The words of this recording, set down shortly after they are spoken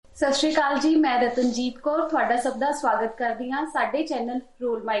ਸਤਿ ਸ਼੍ਰੀ ਅਕਾਲ ਜੀ, ਮੈਂ ਰਤਨਜੀਤ ਕੌਰ ਤੁਹਾਡਾ ਸਭ ਦਾ ਸਵਾਗਤ ਕਰਦੀ ਹਾਂ ਸਾਡੇ ਚੈਨਲ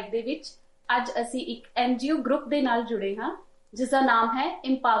ਰੋਲ ਮਾਈਕ ਦੇ ਵਿੱਚ। ਅੱਜ ਅਸੀਂ ਇੱਕ NGO ਗਰੁੱਪ ਦੇ ਨਾਲ ਜੁੜੇ ਹਾਂ ਜਿਸ ਦਾ ਨਾਮ ਹੈ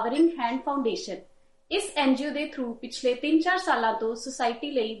ਇੰਪਾਵਰਿੰਗ ਹੈਂਡ ਫਾਊਂਡੇਸ਼ਨ। ਇਸ NGO ਦੇ ਥਰੂ ਪਿਛਲੇ 3-4 ਸਾਲਾਂ ਤੋਂ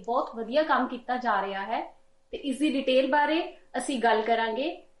ਸੁਸਾਇਟੀ ਲਈ ਬਹੁਤ ਵਧੀਆ ਕੰਮ ਕੀਤਾ ਜਾ ਰਿਹਾ ਹੈ ਤੇ ਇਸ ਦੀ ਡਿਟੇਲ ਬਾਰੇ ਅਸੀਂ ਗੱਲ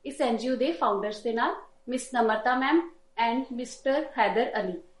ਕਰਾਂਗੇ ਇਸ NGO ਦੇ ਫਾਊਂਡਰਸ ਦੇ ਨਾਲ, miss ਨਮਰਤਾ ma'am and mister Haidar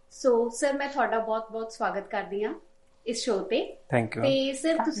Ali. So sir, ਮੈਂ ਤੁਹਾਡਾ ਬਹੁਤ-ਬਹੁਤ ਸਵਾਗਤ ਕਰਦੀ ਹਾਂ ਇਸ ਸ਼ੋਅ ਤੇ। Thank you. ਤੇ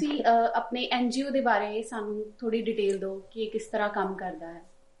ਸਰ, ਤੁਸੀਂ ਆਪਣੇ NGO ਦੇ ਬਾਰੇ ਸਾਨੂੰ ਥੋੜੀ ਡਿਟੇਲ ਦਿਓ ਕਿ ਇਹ ਕਿਸ ਤਰ੍ਹਾਂ ਕੰਮ ਕਰਦਾ ਹੈ।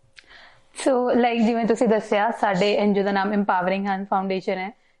 ਸੋ ਜਿਵੇਂ ਤੁਸੀਂ ਦੱਸਿਆ, ਸਾਡੇ NGO ਦਾ ਨਾਮ ਇੰਪਾਵਰਿੰਗ ਹੈਂਡ ਫਾਊਂਡੇਸ਼ਨ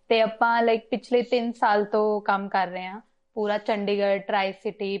ਹੈ ਤੇ ਆਪਾਂ ਪਿਛਲੇ 3 ਸਾਲ ਤੋਂ ਕੰਮ ਕਰ ਰਹੇ ਹਾਂ। ਪੂਰਾ ਚੰਡੀਗੜ੍ਹ, ਟਰਾਈ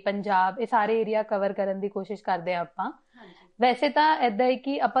ਸਿਟੀ, ਪੰਜਾਬ, ਇਹ ਸਾਰੇ ਏਰੀਆ ਕਵਰ ਕਰਨ ਦੀ ਕੋਸ਼ਿਸ਼ ਕਰਦੇ ਹਾਂ ਆਪਾਂ। ਵੈਸੇ ਤਾਂ ਏਦਾਂ ਹੈ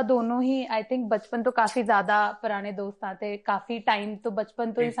ਕਿ ਆਪਾਂ ਦੋਨੋਂ ਹੀ ਆਈ ਥਿੰਕ ਬਚਪਨ ਤੋਂ ਕਾਫੀ ਜ਼ਿਆਦਾ ਪੁਰਾਣੇ ਦੋਸਤ ਆ ਤੇ ਕਾਫੀ ਟਾਈਮ ਤੋਂ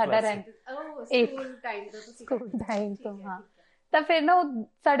ਬਚਪਨ ਤੋਂ ਹੀ ਸਾਡਾ ਸਕੂਲ ਟਾਈਮ ਤੋਂ। ਹਾਂ, ਤਾਂ ਫਿਰ ਨਾ ਉਹ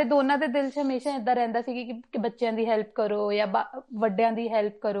ਸਾਡੇ ਦੋਨਾਂ ਦੇ ਦਿਲ 'ਚ ਹਮੇਸ਼ਾ ਏਦਾਂ ਰਹਿੰਦਾ ਸੀ ਕਿ ਬੱਚਿਆਂ ਦੀ ਹੈਲਪ ਕਰੋ ਜਾਂ ਵੱਡਿਆਂ ਦੀ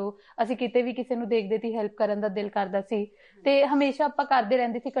ਹੈਲਪ ਕਰੋ। ਅਸੀਂ ਕਿਤੇ ਵੀ ਕਿਸੇ ਨੂੰ ਦੇਖਦੇ ਸੀ ਹੈਲਪ ਕਰਨ ਦਾ ਦਿਲ ਕਰਦਾ ਸੀ ਤੇ ਹਮੇਸ਼ਾ ਆਪਾਂ ਕਰਦੇ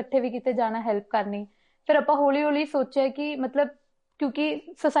ਰਹਿੰਦੇ ਸੀ, ਇਕੱਠੇ ਵੀ ਕਿਤੇ ਜਾਣਾ ਹੈਲਪ ਕਰਨੀ। ਫਿਰ ਆਪਾਂ ਹੌਲੀ ਹੌਲੀ ਸੋਚਿਆ ਕਿ ਮਤਲਬ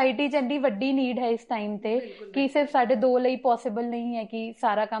ਕਿਉਂਕਿ ਸੁਸਾਇਟੀ 'ਚ ਇੰਨੀ ਵੱਡੀ ਨੀਡ ਹੈ ਇਸ ਟਾਈਮ ਤੇ ਕਿ ਸਿਰਫ ਸਾਡੇ ਦੋ ਲਈ ਪੋਸੀਬਲ ਨਹੀਂ ਹੈ ਕਿ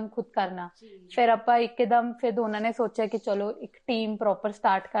ਸਾਰਾ ਕੰਮ ਖੁਦ ਕਰਨਾ। ਫਿਰ ਆਪਾਂ ਇੱਕਦਮ ਦੋਨਾਂ ਨੇ ਸੋਚਿਆ ਕਿ ਚਲੋ ਇੱਕ ਟੀਮ ਪ੍ਰੋਪਰ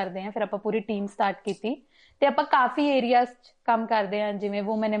ਸਟਾਰਟ ਕਰਦੇ ਹਾਂ। ਫਿਰ ਆਪਾਂ ਪੂਰੀ ਟੀਮ ਸਟਾਰਟ ਕੀਤੀ ਤੇ ਆਪਾਂ ਕਾਫੀ ਏਰੀਆਜ਼ 'ਚ ਕੰਮ ਕਰਦੇ ਹਾਂ, ਜਿਵੇਂ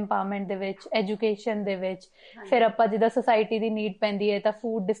ਵੂਮਨ ਇੰਪਾਵਰਮੈਂਟ ਦੇ ਵਿੱਚ, ਐਜੂਕੇਸ਼ਨ ਦੇ ਵਿੱਚ। ਫਿਰ ਆਪਾਂ ਜਿੱਦਾਂ ਸੁਸਾਇਟੀ ਦੀ ਨੀਡ ਪੈਂਦੀ ਹੈ ਤਾਂ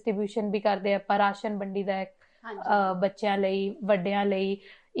ਫੂਡ ਡਿਸਟਰੀਬਿਊਸ਼ਨ ਵੀ ਕਰਦੇ ਆਪਾਂ, ਰਾਸ਼ਨ ਵੰਡੀ ਦਾ ਬੱਚਿਆਂ ਲਈ, ਵੱਡਿਆਂ ਲਈ।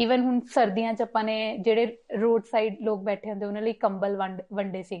 ਈਵਨ ਹੁਣ ਸਰਦੀਆਂ 'ਚ ਆਪਾਂ ਨੇ ਜਿਹੜੇ ਰੋਡ ਸਾਈਡ ਲੋਕ ਬੈਠੇ ਹੁੰਦੇ ਉਹਨਾਂ ਲਈ ਕੰਬਲ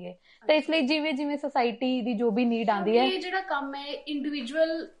ਵੰਡੇ ਸੀਗੇ। ਤਾਂ ਇਸ ਲਈ ਜਿਵੇਂ ਜਿਵੇਂ ਸੁਸਾਇਟੀ ਦੀ ਜੋ ਵੀ ਨੀਡ ਆਉਂਦੀ ਹੈ, ਇਹ ਜਿਹੜਾ ਕੰਮ ਹੈ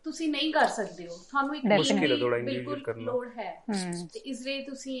ਇੰਡੀਵਿਜੂਅਲ ਤੁਸੀਂ ਨਹੀਂ ਕਰ ਸਕਦੇ ਹੋ, ਤੁਹਾਨੂੰ ਇੱਕ ਟੀਮ ਦੀ ਬਿਲਕੁਲ ਲੋੜ ਹੈ ਤੇ ਇਸ ਲਈ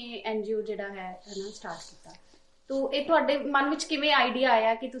ਤੁਸੀਂ ਇਹ NGO ਜਿਹੜਾ ਹੈ ਸਟਾਰਟ ਕੀਤਾ। तो ਇਹ ਤੁਹਾਡੇ ਮਨ ਵਿੱਚ ਕਿਵੇਂ ਆਈਡੀਆ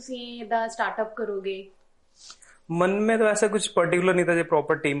ਆਇਆ ਕਿ ਤੁਸੀਂ ਇਹਦਾ स्टार्टअप करोगे? मन में तो ऐसा कुछ पर्टिकुलर नहीं था जो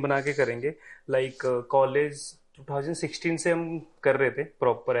प्रॉपर टीम बना के करेंगे। लाइक कॉलेज 2016 से हम कर रहे थे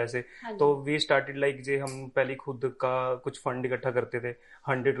प्रॉपर ऐसे। तो वी स्टार्टेड लाइक जे हम पहले खुद का कुछ फंड इकट्ठा करते थे,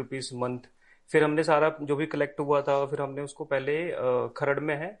 100 रुपीज मंथ। फिर हमने सारा जो भी कलेक्ट हुआ था फिर हमने उसको पहले खरड़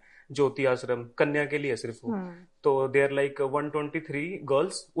में है ज्योति आश्रम, कन्या के लिए सिर्फ वो, तो दे आर लाइक 123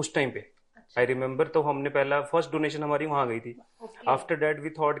 गर्ल्स उस टाइम पे आई रिमेम्बर। तो हमने पहला फर्स्ट डोनेशन हमारी वहां गई थी। आफ्टर दैट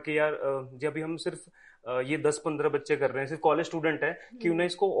वी थॉट कि यार जब भी हम सिर्फ ये 10-15 बच्चे कर रहे हैं, सिर्फ कॉलेज स्टूडेंट है, क्यों ना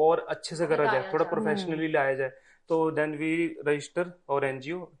इसको और अच्छे से करा जाए, थोड़ा प्रोफेशनली लाया जाए। तो देन वी रजिस्टर और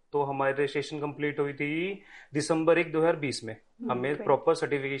NGO। तो हमारी रजिस्ट्रेशन कंप्लीट हुई थी दिसंबर 1 2020 में। हमें प्रॉपर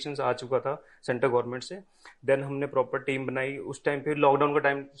सर्टिफिकेशन आ चुका था सेंट्रल गवर्नमेंट से। देन हमने प्रॉपर टीम बनाई। उस टाइम फिर लॉकडाउन का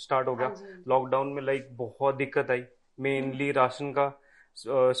टाइम स्टार्ट हो गया। लॉकडाउन में लाइक बहुत दिक्कत आई, मेनली राशन का,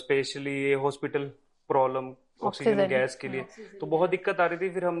 स्पेशली ये हॉस्पिटल प्रॉब्लम, ऑक्सीजन गैस के लिए तो बहुत दिक्कत आ रही थी।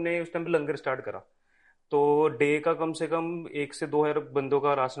 फिर हमने उस टाइम पे लंगर स्टार्ट करा। तो डे का कम से कम 1 से 2 हज़ार बंदों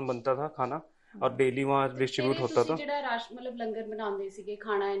का राशन बनता था, खाना, और डेली वहाँ डिस्ट्रीब्यूट होता था। ਜਿਹੜਾ ਰਾਸ਼ਨ ਮਤਲਬ ਲੰਗਰ ਬਣਾਉਂਦੇ ਸੀਗੇ,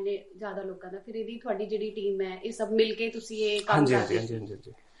 ਖਾਣਾ ਇੰਨੇ ਜ਼ਿਆਦਾ ਲੋਕਾਂ ਦਾ, ਫਿਰ ਇਹਦੀ ਤੁਹਾਡੀ ਜਿਹੜੀ ਟੀਮ ਹੈ ਇਹ ਸਭ ਮਿਲ ਕੇ ਤੁਸੀਂ ਇਹ ਕੰਮ ਕਰਦੇ ਸੀ?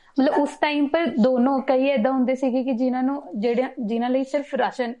 ਹਾਂਜੀ। ਮਤਲਬ ਉਸ ਟਾਈਮ ਪਰ ਦੋਨੋਂ ਕਈ ਏਦਾਂ ਹੁੰਦੇ ਸੀਗੇ ਕਿ ਜਿਨ੍ਹਾਂ ਲਈ ਸਿਰਫ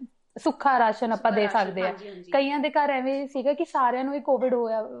ਰਾਸ਼ਨ, ਸੁੱਖਾ ਰਾਸ਼ਨ ਆਪਾਂ ਦੇ ਸਕਦੇ ਆ। ਕਈਆਂ ਦੇ ਘਰ ਐਵੇਂ ਸੀਗਾ ਕਿ ਸਾਰਿਆਂ ਨੂੰ ਹੀ ਕੋਵਿਡ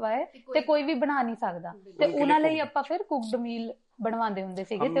ਹੋਇਆ ਵਾ ਹੈ ਤੇ ਕੋਈ ਵੀ ਬਣਾ ਨਹੀਂ ਸਕਦਾ, ਤੇ ਉਹਨਾਂ ਲਈ ਆਪਾਂ ਫਿਰ ਕੁਕਡ ਮੀਲ बनवाते होंगे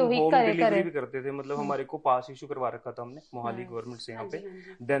सीगे ते वही डिलीवरी भी करते थे। मतलब हमारे को पास इशू करवा रखा था हमने मोहाली गवर्नमेंट से यहाँ पे।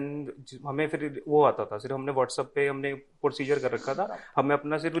 देन हमें फिर वो आता था, सिर्फ हमने व्हाट्सएप पे हमने प्रोसीजर कर रखा था, हमें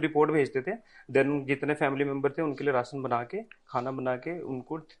अपना सिर्फ रिपोर्ट भेजते थे। देन जितने फैमिली मेंबर थे उनके लिए राशन बना के, खाना बना के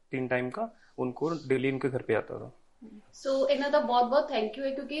उनको 3 टाइम का उनको डेली उनके घर पे आता था। ਸੋ ਇਹਨਾਂ ਦਾ ਬਹੁਤ ਥੈਂਕ ਯੂ ਹੈ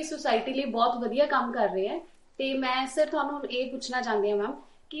ਕਿਉਂਕਿ ਇਹ ਸੁਸਾਇਟੀ ਲਈ ਬਹੁਤ ਵਧੀਆ ਕੰਮ ਕਰ ਰਹੇ ਹੈ। ਤੇ ਮੈਂ ਸਰ ਤੁਹਾਨੂੰ ਇਹ ਪੁੱਛਣਾ ਚਾਹੁੰਦੀ ਹਾਂ ਮੈਮ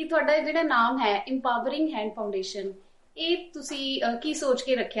ਕਿ ਤੁਹਾਡਾ ਜਿਹੜਾ ਨਾਮ ਹੈ ਇੰਪਾਵਰਿੰਗ ਹੈਂਡ ਫਾਊਂਡੇਸ਼ਨ, ਇਹ ਤੁਸੀਂ ਕੀ ਸੋਚ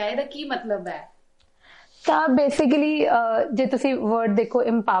ਕੇ ਰੱਖਿਆ, ਇਹਦਾ ਕੀ ਮਤਲਬ ਹੈ? ਤਾਂ ਬੇਸਿਕਲੀ ਜੇ ਤੁਸੀਂ ਵਰਡ ਦੇਖੋ,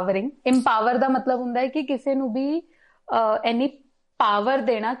 ਇੰਪਾਵਰ ਦਾ ਮਤਲਬ ਹੁੰਦਾ ਹੈ ਕਿ ਕਿਸੇ ਨੂੰ ਵੀ ਇੰਨੀ ਪਾਵਰ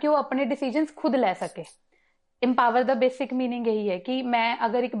ਦੇਣਾ ਕਿ ਉਹ ਆਪਣੇ ਡਿਸੀਜਨਸ ਖੁਦ ਲੈ ਸਕੇ। ਇੰਪਾਵਰ ਦਾ ਬੇਸਿਕ ਮੀਨਿੰਗ ਇਹੀ ਹੈ ਕਿ ਮੈਂ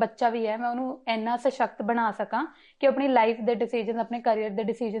ਅਗਰ ਇੱਕ ਬੱਚਾ ਵੀ ਹੈ, ਮੈਂ ਉਹਨੂੰ ਇੰਨਾ ਸਸ਼ਕਤ ਬਣਾ ਸਕਾਂ ਕਿ ਆਪਣੀ ਲਾਈਫ ਦੇ ਡਿਸੀਜਨ, ਆਪਣੇ ਕਰੀਅਰ ਦੇ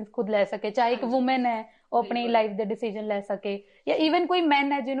ਡਿਸੀਜਨ ਖੁਦ ਲੈ ਸਕੇ। ਚਾਹੇ ਇੱਕ ਵੂਮਨ ਹੈ, ਉਹ ਆਪਣੀ ਲਾਈਫ ਦੇ ਡਿਸੀਜਨ ਲੈ ਸਕੇ, ਜਾਂ ਈਵਨ ਕੋਈ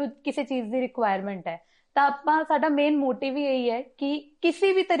ਮੈਨ ਹੈ ਜਿਹਨੂੰ ਕਿਸੇ ਚੀਜ਼ ਦੀ ਰਿਕੁਆਇਰਮੈਂਟ ਹੈ। ਤਾਂ ਸਾਡਾ ਮੇਨ ਮੋਟਿਵ ਹੀ ਇਹੀ ਹੈ ਕਿ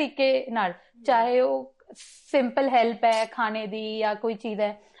ਕਿਸੇ ਵੀ ਤਰੀਕੇ ਨਾਲ, ਚਾਹੇ ਉਹ ਸਿੰਪਲ ਹੈਲਪ ਹੈ ਖਾਣੇ ਦੀ ਜਾਂ ਕੋਈ ਚੀਜ਼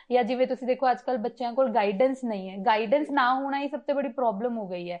ਹੈ, ਜਾਂ ਜਿਵੇਂ ਤੁਸੀਂ ਦੇਖੋ ਅੱਜ ਕੱਲ੍ਹ ਬੱਚਿਆਂ ਕੋਲ ਗਾਈਡੈਂਸ ਨਹੀਂ ਹੈ, ਗਾਈਡੈਂਸ ਨਾ ਹੋਣਾ ਹੀ ਸਭ ਤੋਂ ਬੜੀ ਪ੍ਰੋਬਲਮ ਹੋ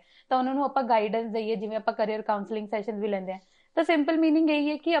ਗਈ ਹੈ। ਤਾਂ ਉਹਨਾਂ ਨੂੰ ਆਪਾਂ ਗਾਈਡੈਂਸ ਦਈਏ, ਜਿਵੇਂ ਆਪਾਂ ਕਰੀਅਰ ਕਾਉਂਸਲਿੰਗ ਸੈਸ਼ਨ ਵੀ ਲੈਂਦੇ ਹਾਂ। ਤਾਂ ਸਿੰਪਲ ਮੀਨਿੰਗ ਇਹੀ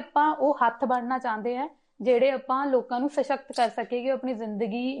ਹੈ ਕਿ ਆਪਾਂ ਉਹ ਹੱਥ ਬਣਨਾ ਚਾਹੁੰਦੇ ਹਾਂ ਜਿਹੜੇ ਆਪਾਂ ਲੋਕਾਂ ਨੂੰ ਸਸ਼ਕਤ ਕਰ ਸਕੇ, ਕਿ ਆਪਣੀ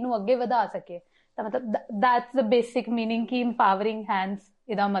ਜ਼ਿੰਦਗੀ ਨੂੰ ਅੱਗੇ ਵਧਾ ਸਕੇ। ਤਾਂ ਮਤਲਬ ਦੈਟਸ ਦ ਬੇਸਿਕ ਮੀਨਿੰਗ ਕਿ ਇੰਪਾਵਰਿੰਗ ਹੈਂਡਸ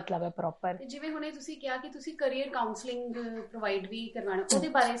ਇਹਦਾ ਮਤਲਬ ਹੈ ਪ੍ਰੋਪਰ। ਜਿਵੇਂ ਹੁਣੇ ਤੁਸੀਂ ਕਿਹਾ ਕਿ ਤੁਸੀਂ ਕੈਰੀਅਰ ਕਾਉਂਸਲਿੰਗ ਪ੍ਰੋਵਾਈਡ ਵੀ ਕਰਵਾਉਣਾ, ਉਹਦੇ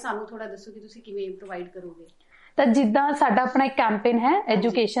ਬਾਰੇ ਸਾਨੂੰ ਥੋੜਾ ਦੱਸੋ ਕਿ ਤੁਸੀਂ ਕਿਵੇਂ ਪ੍ਰੋਵਾਈਡ ਕਰੋਗੇ? ਤਾਂ ਜਿੱਦਾਂ ਸਾਡਾ ਆਪਣਾ ਇੱਕ ਕੈਂਪੇਨ ਹੈ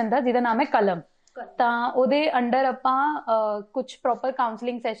ਐਜੂਕੇਸ਼ਨ ਦਾ ਜਿਹਦਾ ਨਾਮ ਹੈ ਕਲਮ, ਤਾਂ ਉਹਦੇ ਅੰਡਰ ਆਪਾਂ ਕੁਝ ਪ੍ਰੋਪਰ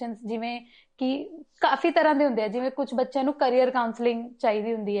ਕਾਉਂਸਲਿੰਗ ਸੈਸ਼ਨਸ, ਜਿਵੇਂ ਕਿ ਕਾਫੀ ਤਰ੍ਹਾਂ ਦੇ ਹੁੰਦੇ ਆ, ਜਿਵੇਂ ਕੁਝ ਬੱਚਿਆਂ ਨੂੰ ਕੈਰੀਅਰ ਕਾਉਂਸਲਿੰਗ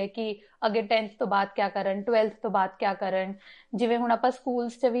ਚਾਹੀਦੀ ਹੁੰਦੀ ਹੈ ਕਿ ਅੱਗੇ 10th ਤੋਂ ਬਾਅਦ ਕਿਆ ਕਰਨ, 12th ਤੋਂ ਬਾਅਦ ਕਿਆ ਕਰਨ। ਜਿਵੇਂ ਹੁਣ ਆਪਾਂ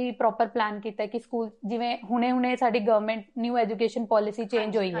ਸਕੂਲਸ 'ਚ ਵੀ ਪ੍ਰੋਪਰ ਪਲਾਨ ਕੀਤਾ ਕਿ ਸਕੂਲ, ਜਿਵੇਂ ਹੁਣੇ ਸਾਡੀ government new education policy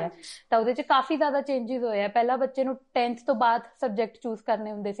change ਹੋਈ ਹੈ, ਤਾਂ ਉਹਦੇ 'ਚ ਕਾਫੀ ਜ਼ਿਆਦਾ ਚੇਂਜਸ ਹੋਏ ਆ। ਪਹਿਲਾਂ ਬੱਚੇ ਨੂੰ 10th ਤੋਂ ਬਾਅਦ ਸਬਜੈਕਟ ਚੂਜ਼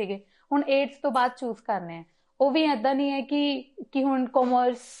ਕਰਨੇ ਹੁੰਦੇ ਸੀਗੇ, ਹੁਣ 8th ਤੋਂ ਬਾਅਦ ਚੂਜ਼ ਕਰਨੇ ਆ। ਉਹ ਵੀ ਏਦਾਂ ਨਹੀਂ ਹੈ ਕਿ ਹੁਣ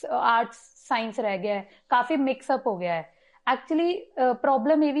ਕਾਮਰਸ, ਆਰਟਸ, ਸਾਇੰਸ ਰਹਿ ਗਿਆ ਹੈ, ਕਾਫੀ ਮਿਕਸਅਪ ਹੋ ਗਿਆ ਹੈ। ਐਕਚੁਅਲੀ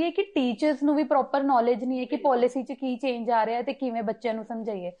ਪ੍ਰੋਬਲਮ ਇਹ ਵੀ ਹੈ ਕਿ ਟੀਚਰਸ ਨੂੰ ਵੀ ਪ੍ਰੋਪਰ ਨੌਲੇਜ ਨਹੀਂ ਹੈ ਕਿ ਪਾਲਿਸੀ 'ਚ ਕੀ ਚੇਂਜ ਆ ਰਿਹਾ ਤੇ ਕਿਵੇਂ ਬੱਚਿਆਂ ਨੂੰ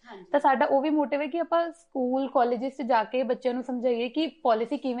ਸਮਝਾਈਏ। ਤਾਂ ਸਾਡਾ ਉਹ ਵੀ ਮੋਟਿਵ ਹੈ ਕਿ ਆਪਾਂ ਸਕੂਲ ਕਾਲਜਿਸ 'ਚ ਜਾ ਕੇ ਬੱਚਿਆਂ ਨੂੰ ਸਮਝਾਈਏ ਕਿ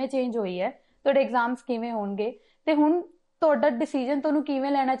ਪਾਲਿਸੀ ਕਿਵੇਂ ਚੇਂਜ ਹੋਈ ਹੈ, ਤੁਹਾਡੇ ਐਗਜ਼ਾਮਸ ਕਿਵੇਂ ਹੋਣਗੇ, ਤੇ ਹੁਣ ਤੁਹਾਡਾ ਡਿਸੀਜਨ ਤੁਹਾਨੂੰ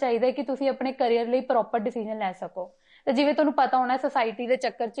ਕਿਵੇਂ ਲੈਣਾ ਚਾਹੀਦਾ ਹੈ ਕਿ ਤੁਸੀਂ ਆਪਣੇ ਕੈਰੀਅਰ ਲਈ ਪ੍ਰੋਪਰ ਡਿਸੀਜਨ ਲੈ ਸਕੋ। ਤੇ ਜਿਵੇਂ ਤੁਹਾਨੂੰ ਪਤਾ ਹੋਣਾ, ਸੋਸਾਇਟੀ ਦੇ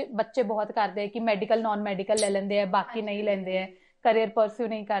ਚੱਕਰ 'ਚ ਬੱਚੇ ਬਹੁਤ ਕਰਦੇ ਆ ਕਿ ਮੈਡੀਕਲ, ਨਾਨ ਮੈਡੀਕਲ ਲੈ ਲੈਂਦੇ ਆ, ਬਾਕੀ ਨਹੀਂ ਲੈਂਦੇ ਆ, ਕੈਰੀਅਰ ਪਰਸਿਊ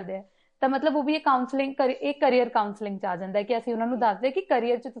ਨਹੀਂ ਕਰਦੇ ਆ। ਤਾਂ ਮਤਲਬ ਉਹ ਵੀ ਇਹ ਕਾਉਂਸਲਿੰਗ, ਇਹ ਕੈਰੀਅਰ ਕਾਉਂਸਲਿੰਗ 'ਚ ਆ ਜਾਂਦਾ ਹੈ ਕਿ ਅਸੀਂ ਉਹਨਾਂ ਨੂੰ ਦੱਸਦੇ ਕਿ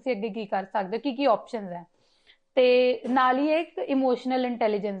ਕੈਰੀਅਰ 'ਚ ਤੁਸੀਂ ਅੱਗੇ ਕੀ ਕਰ ਸਕਦੇ ਹੋ, ਕੀ ਆਪਸ਼ਨਸ ਹੈ। ਤੇ ਨਾਲ ਹੀ ਇੱਕ ਇਮੋਸ਼ਨਲ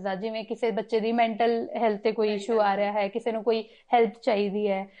ਇੰਟੈਲੀਜੈਂਸ ਦਾ, ਜਿਵੇਂ ਕਿਸੇ ਬੱਚੇ ਦੀ ਮੈਂਟਲ ਹੈਲਥ ਤੇ ਕੋਈ ਇਸ਼ੂ ਆ ਰਿਹਾ ਹੈ, ਕਿਸੇ ਨੂੰ ਕੋਈ ਹੈਲਪ ਚਾਹੀਦੀ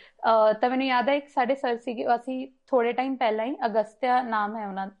ਹੈ। ਤਾਂ ਮੈਨੂੰ ਯਾਦ ਹੈ ਇੱਕ ਸਾਡੇ ਸਰ ਸੀਗੇ, ਅਸੀਂ ਥੋੜੇ ਟਾਈਮ ਪਹਿਲਾਂ ਹੀ, ਅਗਸਤਿਆ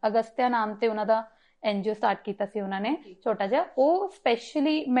ਨਾਮ ਤੇ ਉਹਨਾਂ ਦਾ NGO ਸਟਾਰਟ ਕੀਤਾ ਸੀ ਉਹਨਾਂ ਨੇ, ਛੋਟਾ ਜਿਹਾ। ਉਹ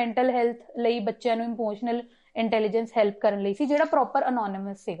ਸਪੈਸ਼ਲੀ ਮੈਂਟਲ ਹੈਲਥ ਲਈ ਬੱਚਿਆਂ ਨੂੰ ਇਮੋਸ਼ਨਲ ਇੰਟੈਲੀਜੈਂਸ ਹੈਲਪ ਕਰਨ ਲਈ ਸੀ, ਜਿਹੜਾ ਪ੍ਰੋਪਰ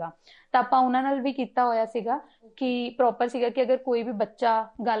ਅਨੋਨਿਮਸ ਸੀਗਾ। ਤਾਂ ਆਪਾਂ ਉਹਨਾਂ ਨਾਲ ਵੀ ਕੀਤਾ ਹੋਇਆ ਸੀਗਾ ਕਿ ਪ੍ਰੋਪਰ ਸੀਗਾ ਕਿ ਅਗਰ ਕੋਈ ਵੀ ਬੱਚਾ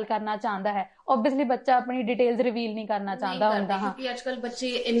ਗੱਲ ਕਰਨਾ ਚਾਹੁੰਦਾ ਹੈ, ਓਬਵੀਅਸਲੀ ਬੱਚਾ ਆਪਣੀ ਡਿਟੇਲਸ ਰਿਵੀਲ ਨਹੀਂ ਕਰਨਾ ਚਾਹੁੰਦਾ ਹੁੰਦਾ, ਹਾਂ, ਕਿਉਂਕਿ ਅੱਜਕੱਲ ਬੱਚੇ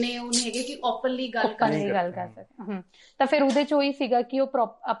ਇੰਨੇ ਉਹ ਨਹੀਂ ਹੈਗੇ ਕਿ ਓਪਨਲੀ ਗੱਲ ਕਰ ਸਕਣ। ਤਾਂ ਫਿਰ ਉਹਦੇ 'ਚ ਉਹੀ ਸੀਗਾ ਕਿ ਉਹ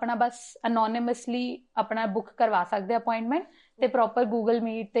ਆਪਣਾ ਬਸ ਅਨੋਨਿਮਸਲੀ ਆਪਣਾ ਬੁੱਕ ਕਰਵਾ ਸਕਦੇ ਅਪਾਇੰਟਮੈਂਟ, ਤੇ ਪ੍ਰੋਪਰ ਗੂਗਲ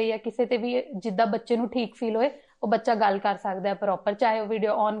ਮੀਟ ਤੇ ਜਾਂ ਕਿਸੇ ਤੇ ਵੀ ਜਿੱਦਾਂ ਬੱਚੇ ਨੂੰ ਠੀਕ ਫੀਲ ਹੋਏ ਉਹ ਬੱਚਾ ਗੱਲ ਕਰ ਸਕਦਾ ਹੈ ਪ੍ਰੋਪਰ, ਚਾਹੇ ਉਹ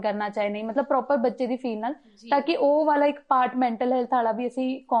ਵੀਡੀਓ ਔਨ ਕਰਨਾ ਚਾਹੇ ਨਹੀਂ, ਮਤਲਬ ਪ੍ਰੋਪਰ ਬੱਚੇ ਦੀ ਫੀਲ ਨਾਲ, ਤਾਂ ਕਿ ਉਹ ਵਾਲਾ ਇੱਕ ਪਾਰਟ ਮੈਂਟਲ ਹੈਲਥ ਵਾਲਾ ਵੀ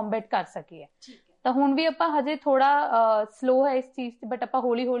ਅਸੀਂ ਕੰਬੈਟ ਕਰ ਸਕੀਏ। ਤਾਂ ਹੁਣ ਵੀ ਆਪਾਂ ਹਜੇ ਥੋੜਾ ਸਲੋ ਹੈ ਇਸ ਚੀਜ਼ 'ਚ, ਬਟ ਆਪਾਂ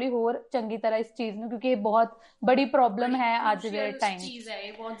ਹੌਲੀ ਹੌਲੀ ਹੋਰ ਚੰਗੀ ਤਰ੍ਹਾਂ ਇਸ ਚੀਜ਼ ਨੂੰ, ਕਿਉਂਕਿ ਇਹ ਬਹੁਤ ਬੜੀ ਪ੍ਰੋਬਲਮ ਹੈ ਅੱਜ ਦੇ ਟਾਈਮ।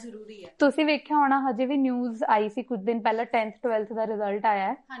 ਬਹੁਤ ਜ਼ਰੂਰੀ ਹੈ। ਤੁਸੀਂ ਵੇਖਿਆ ਹੋਣਾ, ਹਜੇ ਵੀ ਨਿਊਜ਼ ਆਈ ਸੀ ਕੁਝ ਦਿਨ ਪਹਿਲਾਂ, 10th 12th ਦਾ ਰਿਜ਼ਲਟ ਆਇਆ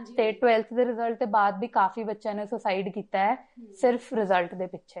ਹੈ, ਤੇ 12th ਦੇ ਰਿਜ਼ਲਟ ਦੇ ਬਾਅਦ ਵੀ ਕਾਫੀ ਬੱਚਿਆਂ ਨੇ ਸੁਸਾਈਡ ਕੀਤਾ ਹੈ ਸਿਰਫ ਰਿਜ਼ਲਟ ਦੇ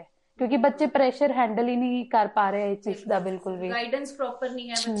ਪਿੱਛੇ, ਕਿਉਂਕਿ ਬੱਚੇ ਪ੍ਰੈਸ਼ਰ ਹੈਂਡਲ ਹੀ ਨਹੀਂ ਕਰ ਪਾ ਰਹੇ ਇਸ ਚੀਜ਼ ਦਾ, ਬਿਲਕੁਲ ਵੀ ਗਾਈਡੈਂਸ ਪ੍ਰੋਪਰ ਨਹੀਂ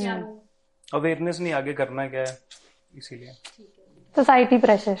ਹੈ ਬੱਚਿਆਂ ਨੂੰ, ਅਵੇਅਰਨੈਸ ਨਹੀਂ, ਆगे करना क्या है, इसीलिए ਸੋਸਾਇਟੀ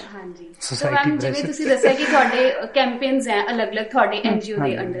ਪ੍ਰੈਸ਼ਰ। ਹਾਂਜੀ, ਸੋ ਮੈਮ ਜਿਵੇਂ ਤੁਸੀਂ ਦੱਸਿਆ ਕਿ ਤੁਹਾਡੇ ਕੈਂਪੇਨਸ ਹੈ ਅਲੱਗ-ਅਲੱਗ ਤੁਹਾਡੇ NGO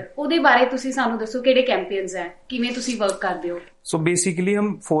ਦੇ ਅੰਡਰ, ਉਹਦੇ ਬਾਰੇ ਤੁਸੀਂ ਸਾਨੂੰ ਦੱਸੋ ਕਿਹੜੇ ਕੈਂਪੇਨਸ ਹੈ, ਕਿਵੇਂ ਤੁਸੀਂ ਵਰਕ ਕਰਦੇ ਹੋ? सो बेसिकली हम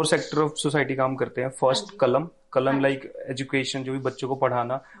 4 सेक्टर ऑफ सोसाइटी काम करते हैं। फर्स्ट कलम लाइक एजुकेशन, जो भी बच्चों को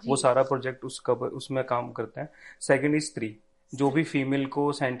पढ़ाना, वो सारा प्रोजेक्ट उसमें काम करते हैं। सेकंड इज 3, जो भी फीमेल को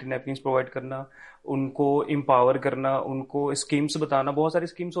सैनिटरी नैपकिन्स प्रोवाइड करना, उनको एम्पावर करना, उनको स्कीम्स बताना। बहुत सारी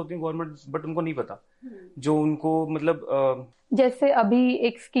स्कीम्स होती हैं गवर्नमेंट, बट उनको नहीं पता, जो उनको मतलब जैसे अभी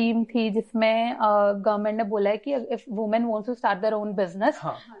एक स्कीम थी जिसमें गवर्नमेंट ने बोला है कि if women wants to start their own business,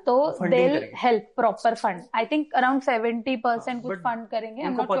 तो they will help proper fund, I think around 70% कुछ फंड करेंगे।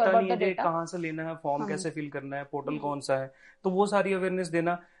 उनको पता नहीं है कहाँ से लेना है, फॉर्म कैसे फिल करना है, पोर्टल कौन सा है, तो वो सारी अवेयरनेस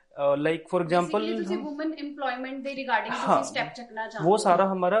देना। Like for example women employment दे रिगार्डिंग कोई स्टेप चकना चाहते, वो सारा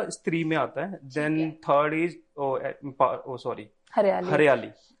हमारा स्त्री में आता है। देन थर्ड इज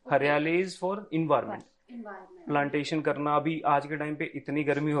हरियाली इज फॉर इन्वायरमेंट, प्लांटेशन करना। अभी आज के टाइम पे इतनी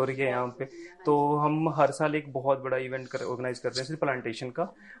गर्मी हो रही है यहाँ पे, तो हम हर साल एक बहुत बड़ा इवेंट ऑर्गेनाइज करते हैं सिर्फ प्लांटेशन का।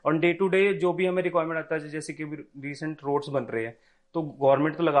 और डे टू डे जो भी हमें रिक्वायरमेंट आता है, जैसे कि रिसेंट रोड्स बन रहे हैं, तो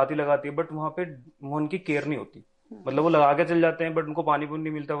गवर्नमेंट तो लगाती है, बट वहाँ पे उनकी केयर नहीं होती, मतलब वो लगा के चल जाते हैं, बट उनको पानी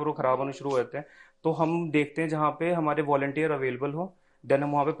नहीं मिलता, वो खराब होने शुरू हो जाते हैं। तो हम देखते हैं जहाँ पे हमारे वॉलंटियर अवेलेबल हो, देन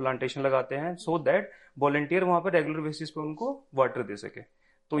हम वहाँ पे प्लांटेशन लगाते हैं, सो दैट वॉलंटियर वहाँ पे रेगुलर बेसिस पे उनको वाटर दे सके।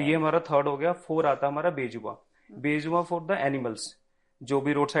 तो ये हमारा थर्ड हो गया। 4 आता है हमारा बेजुआ फॉर द एनिमल्स, जो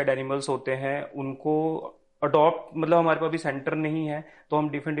भी रोड साइड एनिमल्स होते हैं उनको अडॉप्ट, मतलब हमारे पास भी सेंटर नहीं है, तो हम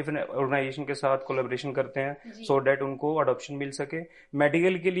डिफरेंट ऑर्गेनाइजेशन के साथ कोलैबोरेशन करते हैं, सो दैट उनको अडॉप्शन मिल सके।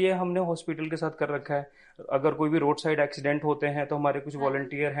 मेडिकल के लिए हमने हॉस्पिटल के साथ कर रखा है, अगर कोई भी रोड साइड एक्सीडेंट होते हैं तो हमारे कुछ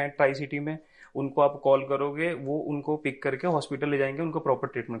वॉलंटियर हैं ट्राई सिटी में, उनको आप कॉल करोगे, वो उनको पिक करके हॉस्पिटल ले जाएंगे, उनको प्रॉपर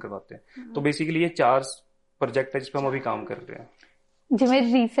ट्रीटमेंट करवाते हैं। तो बेसिकली ये 4 प्रोजेक्ट है जिस पर हम अभी काम कर रहे हैं। ਜਿਵੇਂ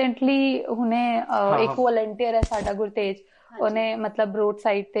ਰੀਸੈਂਟਲੀ ਹੁਣੇ ਇੱਕ ਵੋਲੰਟੀਅਰ ਹੈ ਸਾਡਾ ਗੁਰਤੇਜ, ਉਹਨੇ मतलब रोड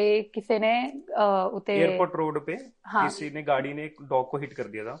साइड पे किसी ने उते एयरपोर्ट रोड पे किसी ने गाड़ी ने एक डॉग को हिट कर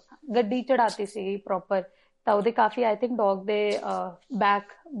दिया था, ਗੱਡੀ ਚੜਾਤੀ ਸੀ ਪ੍ਰੋਪਰ, ਤਾਂ ਉਹਦੇ ਕਾਫੀ ਆਈ ਥਿੰਕ ਡੌਗ ਦੇ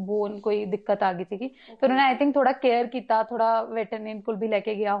ਬੈਕ ਬੋਨ ਕੋਈ ਦਿੱਕਤ ਆ ਗਈ ਸੀਗੀ। ਫਿਰ ਉਹਨੇ ਆਈ ਥਿੰਕ ਥੋੜਾ ਕੇਅਰ ਕੀਤਾ, ਥੋੜਾ ਵੈਟਰਨਰੀ ਕੋਲ ਵੀ ਲੈ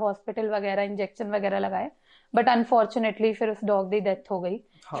ਕੇ ਗਿਆ, ਹਸਪੀਟਲ ਵਗੈਰਾ, ਇੰਜੈਕਸ਼ਨ ਵਗੈਰਾ ਲਗਾਏ, ਬਟ ਅਨਫੋਰਚੂਨੇਟਲੀ ਫਿਰ ਉਸ ਡੌਗ ਦੀ ਡੈਥ ਹੋ ਗਈ।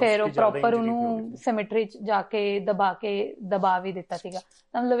 ਫਿਰ ਉਹ ਪ੍ਰੋਪਰ ਉਹਨੂੰ ਸਿਮਟਰੀ ਚ ਜਾ ਕੇ ਦਬਾ ਵੀ ਦਿੱਤਾ ਸੀਗਾ।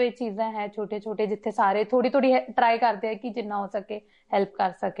 ਤਾਂ ਮਤਲਬ ਇਹ ਚੀਜ਼ਾਂ ਹੈ ਛੋਟੇ ਛੋਟੇ ਜਿੱਥੇ ਸਾਰੇ ਥੋੜੀ ਥੋੜੀ ਟਰਾਈ ਕਰਦੇ ਆ ਕਿ ਜਿੰਨਾ ਹੋ ਸਕੇ ਹੈਲਪ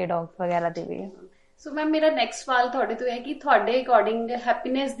ਕਰ ਸਕੇ ਡੌਗਸ ਵਗੈਰਾ ਦੀ ਵੀ। ਸੋ ਮੈਮ ਮੇਰਾ ਨੈਕਸਟ ਸਵਾਲ ਤੁਹਾਡੇ ਤੋਂ ਹੈ ਕਿ ਤੁਹਾਡੇ ਅਕੋਰਡਿੰਗ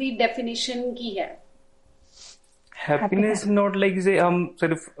ਹੈਪੀਨੈਸ ਦੀ ਡੈਫिनेशन ਕੀ है? हैप्पीनेस नॉट लाइक जे हम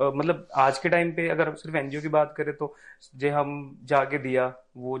सिर्फ मतलब आज के टाइम पे अगर हम सिर्फ एनजीओ की बात करें तो जे हम जाके दिया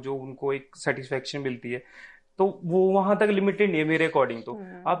वो जो उनको एक सेटिस्फेक्शन मिलती है तो वो वहां तक लिमिटेड नहीं है मेरे अकॉर्डिंग। तो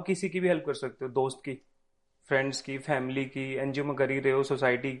आप किसी की भी हेल्प कर सकते हो, दोस्त की, फ्रेंड्स की, फैमिली की, एनजीओ में कर ही रहे हो,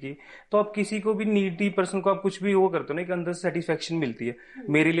 सोसाइटी की, तो आप किसी को भी नीडी पर्सन को आप कुछ भी वो करते हो ना, एक अंदर से सेटिस्फेक्शन मिलती है।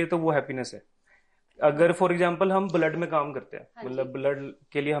 मेरे लिए तो वो हैप्पीनेस है। अगर फॉर एग्जांपल हम ब्लड में काम करते हैं, मतलब ब्लड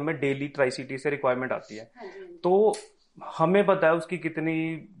के लिए हमें डेली ट्राई सिटी से रिक्वायरमेंट आती है, तो हमें पता है उसकी कितनी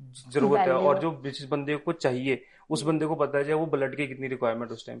जरूरत है और जो जिस बंदे को चाहिए उस बंदे को पता है चाहे वो ब्लड की कितनी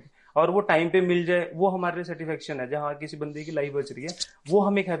रिक्वायरमेंट उस टाइम पे, और वो टाइम पे मिल जाए, वो हमारे लिए सेटिस्फेक्शन है। जहाँ किसी बंदे की लाइफ बच रही है वो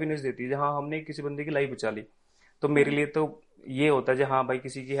हमें एक हैप्पीनेस देती है, जहाँ हमने किसी बंदे की लाइफ बचा ली। तो मेरे लिए तो ये होता है जहाँ भाई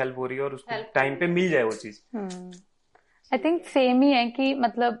किसी की हेल्प हो रही है और उसको टाइम पे मिल जाए वो चीज। आई थिंक सेम ही है कि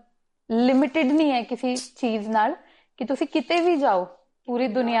मतलब ਲਿਮਿਟਿਡ ਨਹੀਂ ਹੈ ਕਿਸੇ ਚੀਜ਼ ਨਾਲ ਕਿ ਤੁਸੀਂ ਕਿਤੇ ਵੀ ਜਾਓ ਪੂਰੀ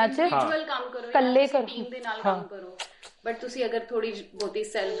ਦੁਨੀਆ 'ਚ ਇਕੱਲੇ ਟੀਮ ਦੇ ਨਾਲ ਕੰਮ ਕਰੋ, ਬਟ ਤੁਸੀਂ ਅਗਰ ਥੋੜੀ ਬਹੁਤੀ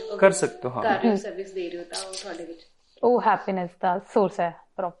ਸੈਲਫ ਕਰ ਸਕਦੇ ਹੋ, ਕਰ ਰਹੇ ਹੋ, ਸਰਵਿਸ ਦੇ ਰਹੇ ਹੋ, ਤਾਂ ਉਹ ਤੁਹਾਡੇ ਵਿੱਚ ਉਹ ਹੈਪੀਨੈਸ ਦਾ ਸੋਰਸ ਹੈ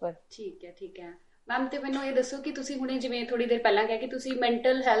ਪ੍ਰੋਪਰ। ਠੀਕ ਹੈ ਮੈਮ। ਤੇ ਮੈਨੂੰ ਇਹ ਦੱਸੋ ਕਿ ਤੁਸੀਂ ਹੁਣੇ ਜਿਵੇਂ ਥੋੜੀ ਦੇਰ ਪਹਿਲਾਂ ਕਿਹਾ ਕਿ ਤੁਸੀਂ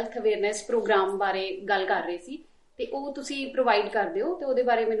ਮੈਂਟਲ ਹੈਲਥ ਅਵੇਅਰਨੈਸ ਪ੍ਰੋਗਰਾਮ ਬਾਰੇ ਗੱਲ ਕਰ ਰਹੇ ਸੀ, ਤੇ ਉਹ ਤੁਸੀਂ ਪ੍ਰੋਵਾਈਡ ਕਰਦੇ ਹੋ, ਤੇ ਉਹਦੇ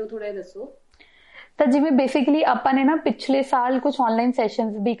ਬਾਰੇ ਮੈਨੂੰ ਥੋੜਾ ਜਿਹਾ ਦੱਸੋ। ਤਾਂ ਜਿਵੇਂ ਬੇਸਿਕਲੀ ਆਪਾਂ ਨੇ ਨਾ ਪਿਛਲੇ ਸਾਲ ਕੁਝ ਆਨਲਾਈਨ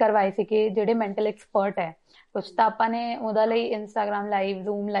ਸੈਸ਼ਨਸ ਵੀ ਕਰਵਾਏ ਸੀਗੇ ਜਿਹੜੇ ਮੈਂਟਲ ਐਕਸਪਰਟ ਹੈ ਕੁਝ, ਤਾਂ ਆਪਾਂ ਨੇ ਉਹਦਾ ਲਈ ਇੰਸਟਾਗ੍ਰਾਮ ਲਾਈਵ,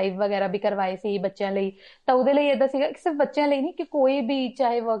 ਜ਼ੂਮ ਲਾਈਵ ਵਗੈਰਾ ਵੀ ਕਰਵਾਏ ਸੀ ਬੱਚਿਆਂ ਲਈ। ਤਾਂ ਉਹਦੇ ਲਈ ਏਦਾਂ ਸੀਗਾ ਕਿ ਸਿਰਫ ਬੱਚਿਆਂ ਲਈ ਨਹੀਂ, ਕਿ ਕੋਈ ਵੀ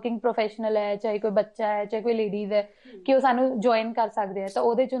ਚਾਹੇ ਵਰਕਿੰਗ ਪ੍ਰੋਫੈਸ਼ਨਲ ਹੈ, ਚਾਹੇ ਕੋਈ ਬੱਚਾ ਹੈ, ਚਾਹੇ ਕੋਈ ਲੇਡੀਜ਼ ਹੈ, ਕਿ ਉਹ ਸਾਨੂੰ ਜੁਆਇਨ ਕਰ ਸਕਦੇ ਆ। ਤਾਂ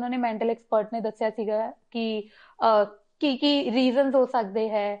ਉਹਦੇ 'ਚ ਉਹਨਾਂ ਨੇ ਮੈਂਟਲ ਐਕਸਪਰਟ ਨੇ ਦੱਸਿਆ ਸੀਗਾ ਕਿ ਕੀ ਰੀਜ਼ਨਸ ਹੋ ਸਕਦੇ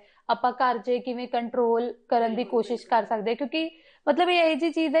ਹੈ, ਆਪਾਂ ਘਰ 'ਚ ਕਿਵੇਂ ਕੰਟਰੋਲ ਕਰਨ ਦੀ ਕੋਸ਼ਿਸ਼ ਕਰ ਸਕਦੇ, ਕਿਉਂਕਿ ਮਤਲਬ ਇਹ ਇਹੋ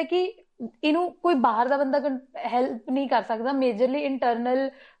ਜਿਹੀ ਚੀਜ਼ ਹੈ ਕਿ ਇਹਨੂੰ ਕੋਈ ਬਾਹਰ ਦਾ ਬੰਦਾ ਹੈਲਪ ਨਹੀਂ ਕਰ ਸਕਦਾ। ਮੇਜਰਲੀ ਇੰਟਰਨਲ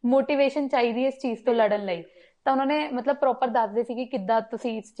ਮੋਟੀਵੇਸ਼ਨ ਚਾਹੀਦੀ ਹੈ ਇਸ ਚੀਜ਼ ਤੋਂ ਲੜਨ ਲਈ। ਤਾਂ ਉਹਨਾਂ ਨੇ ਮਤਲਬ ਪ੍ਰੋਪਰ ਦੱਸਦੇ ਸੀ ਕਿ ਕਿੱਦਾਂ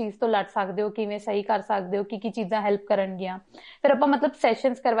ਤੁਸੀਂ ਇਸ ਚੀਜ਼ ਤੋਂ ਲੜ ਸਕਦੇ ਹੋ, ਕਿਵੇਂ ਸਹੀ ਕਰ ਸਕਦੇ ਹੋ, ਕੀ ਚੀਜ਼ਾਂ ਹੈਲਪ ਕਰਨਗੀਆਂ। ਫਿਰ ਆਪਾਂ ਮਤਲਬ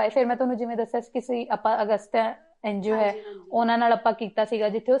ਸੈਸ਼ਨਸ ਕਰਵਾਏ। ਫਿਰ ਮੈਂ ਤੁਹਾਨੂੰ ਜਿਵੇਂ ਦੱਸਿਆ ਕਿਸੇ ਆਪਾਂ ਅਗਸਤਾ ਐਨਜੀਓ ਹੈ ਉਹਨਾਂ ਨਾਲ ਆਪਾਂ ਕੀਤਾ ਸੀਗਾ,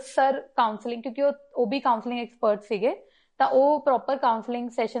 ਜਿੱਥੇ ਉਹ ਸਰ ਕਾਉਂਸਲਿੰਗ, ਕਿਉਂਕਿ ਉਹ ਵੀ ਕਾਉਂਸਲਿੰਗ ਐਕਸਪਰਟ ਸੀਗੇ, ਤਾਂ ਉਹ ਪ੍ਰੋਪਰ ਕਾਉਂਸਲਿੰਗ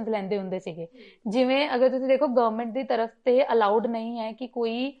ਸੈਸ਼ਨਸ ਲੈਂਦੇ ਹੁੰਦੇ ਸੀਗੇ। ਜਿਵੇਂ ਅਗਰ ਤੁਸੀਂ ਦੇਖੋ ਗਵਰਨਮੈਂਟ ਦੀ ਤਰਫ ਤੇ ਅਲਾਉਡ ਨਹੀਂ ਹੈ ਕਿ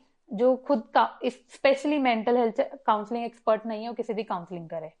ਕੋਈ ਜੋ ਖੁਦ specially mental health counselling expert ਨਹੀਂ ਹੈ ਉਹ ਕਿਸੇ ਦੀ ਕਾਉਂਸਲਿੰਗ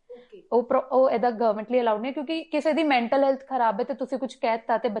ਕਰੇ। ਉਹ ਇਹਦਾ ਗਵਰਨਮੈਂਟਲੀ ਅਲਾਉਡ ਨਹੀਂ, ਕਿਉਂਕਿ ਕਿਸੇ ਦੀ ਮੈਂਟਲ ਹੈਲਥ ਖਰਾਬ ਹੈ ਤੇ ਤੁਸੀਂ ਕੁਝ ਕਹਿ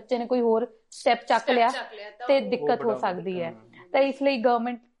ਦਿੱਤਾ ਤੇ ਬੱਚੇ ਨੇ ਕੋਈ ਹੋਰ ਸਟੈਪ ਚੱਕ ਲਿਆ ਤੇ ਦਿੱਕਤ ਹੋ ਸਕਦੀ ਹੈ। ਤਾਂ ਇਸ ਲਈ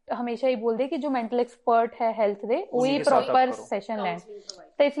ਗਵਰਨਮੈਂਟ ਹਮੇਸ਼ਾ ਹੀ ਬੋਲਦੀ ਹੈ ਕਿ ਜੋ ਮੈਂਟਲ ਐਕਸਪਰਟ ਹੈ ਹੈਲਥ ਦੇ ਉਹੀ ਪ੍ਰੋਪਰ ਸੈਸ਼ਨ ਲੈਣ।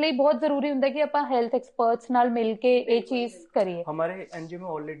 ਤਾਂ ਇਸ ਲਈ बहुत जरूरी ਹੁੰਦਾ कि ਆਪਾਂ हेल्थ एक्सपर्ट्स ਨਾਲ मिल के ये चीज करिए। हमारे एनजीओ में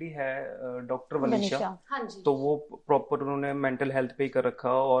ऑलरेडी है डॉक्टर वनीशा, तो वो प्रॉपर उन्होंने मेंटल हेल्थ पे ही कर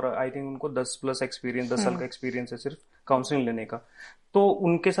रखा और आई थिंक उनको 10+ एक्सपीरियंस 10 साल का एक्सपीरियंस है सिर्फ काउंसलिंग लेने का। तो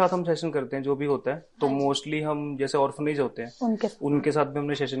उनके साथ हम सेशन करते हैं जो भी होता है। तो मोस्टली हम जैसे ऑर्फनेज होते हैं उनके साथ भी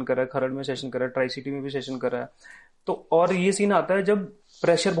हमने सेशन करा है, खरड़ में सेशन करा है, ट्राई सिटी में भी सेशन करा है। तो और ये सीन आता है जब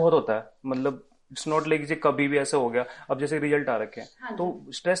प्रेशर बहुत होता है, मतलब इट्स नॉट लाइक कभी भी ऐसा हो गया। अब जैसे रिजल्ट आ रखे हैं तो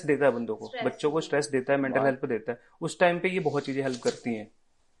स्ट्रेस देता है बंदों को, बच्चों को स्ट्रेस देता है, मेंटल हेल्थ पे देता है। उस टाइम पे ये बहुत चीजें हेल्प करती हैं।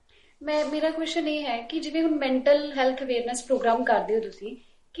 मेरा क्वेश्चन ये है कि जिਵੇਂ ਹੁਣ ਮੈਂਟਲ ਹੈਲਥ ਅਵੇਅਰਨੈਸ ਪ੍ਰੋਗਰਾਮ ਕਰਦੇ ਹੋ ਤੁਸੀਂ,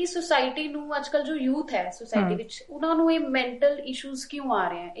 ਕਿ ਸੋਸਾਇਟੀ ਨੂੰ ਅੱਜਕੱਲ ਜੋ ਯੂਥ ਹੈ ਸੋਸਾਇਟੀ ਵਿੱਚ ਉਹਨਾਂ ਨੂੰ ਇਹ ਮੈਂਟਲ ਇਸ਼ੂਜ਼ ਕਿਉਂ ਆ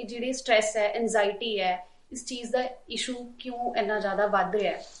ਰਹੇ ਹੈ? ਇਹ ਜਿਹੜੇ ਸਟ੍ਰੈਸ ਹੈ, ਐਂਜ਼ਾਈਟੀ ਹੈ, ਇਸ ਚੀਜ਼ ਦਾ ਇਸ਼ੂ ਕਿਉਂ ਇੰਨਾ ਜ਼ਿਆਦਾ ਵੱਧ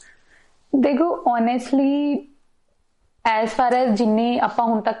ਰਿਹਾ ਹੈ? ਦੇਖੋ ਓਨੈਸਟਲੀ ਐਜ਼ ਫਾਰ ਐਜ਼ ਜਿੰਨੀ ਆਪਾਂ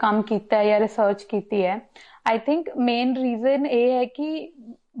ਹੁਣ ਤੱਕ ਕੰਮ ਕੀਤਾ ਹੈ ਜਾਂ ਰਿਸਰਚ ਕੀਤੀ ਹੈ, ਆਈ ਥਿੰਕ ਮੇਨ ਰੀਜ਼ਨ ਇਹ ਹੈ ਕਿ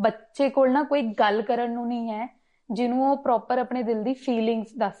ਬੱਚੇ ਕੋਲ ਨਾ ਕੋਈ ਗੱਲ ਕਰਨ ਨੂੰ ਨਹੀਂ है जिन्हों वो प्रॉपर अपने दिल दी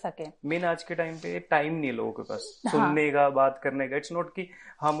फीलिंग्स दस सके। मेन आज के टाइम पे टाइम नहीं है लोगों के पास सुनने का, बात करने का। इट्स नॉट कि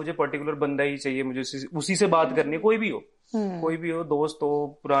हाँ मुझे पर्टिकुलर बंदा ही चाहिए, मुझे उसी से बात करनी है, कोई भी हो, दोस्त हो,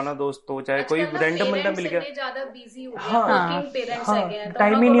 पुराना दोस्त हो, चाहे कोई रैंडम बंदा मिल गया। ज्यादा बिजी हो गए, वर्किंग पेरेंट्स है,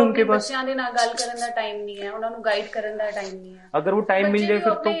 टाइम ही नहीं उनके पास, बच्चों दे नाल गल करन दा टाइम नहीं है, उन्हां नु गाइड करन दा टाइम नहीं है। अगर वो टाइम मिल जाए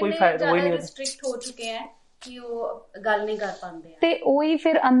फिर तो कोई फायदा वही नहीं, रिस्ट्रिक्ट हो चुके हैं ਕਿ ਉਹ ਗੱਲ ਨਹੀਂ ਕਰ ਪਾਉਂਦੇ ਤੇ ਉਹੀ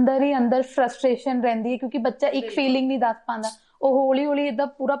ਫਿਰ ਅੰਦਰ ਹੀ ਅੰਦਰ ਫਰਸਟ੍ਰੇਸ਼ਨ ਰਹਿੰਦੀ ਹੈ, ਕਿਉਂਕਿ ਬੱਚਾ ਇੱਕ ਫੀਲਿੰਗ ਨਹੀਂ ਦੱਸ ਪਾਉਂਦਾ, ਉਹ ਹੌਲੀ ਹੌਲੀ ਏਦਾਂ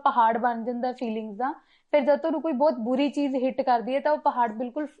ਪੂਰਾ ਪਹਾੜ ਬਣ ਜਾਂਦਾ ਫੀਲਿੰਗਸ ਦਾ। ਫਿਰ ਜਦ ਤੁਹਾਨੂੰ ਕੋਈ ਬਹੁਤ ਬੁਰੀ ਚੀਜ਼ ਹਿੱਟ ਕਰਦੀ ਹੈ ਤਾਂ ਉਹ ਪਹਾੜ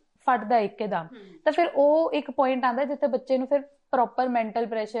ਬਿਲਕੁਲ ਫਟਦਾ ਇੱਕਦਮ। ਤਾਂ ਫਿਰ ਉਹ ਇੱਕ ਪੁਆਇੰਟ ਆਉਂਦਾ ਜਿੱਥੇ ਬੱਚੇ ਨੂੰ ਫਿਰ proper mental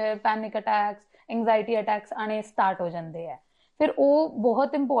pressure, panic attacks, ਐਂਗਜ਼ਾਈਟੀ attacks ਆਣੇ ਸਟਾਰਟ ਹੋ ਜਾਂਦੇ ਹੈ। ਫਿਰ ਉਹ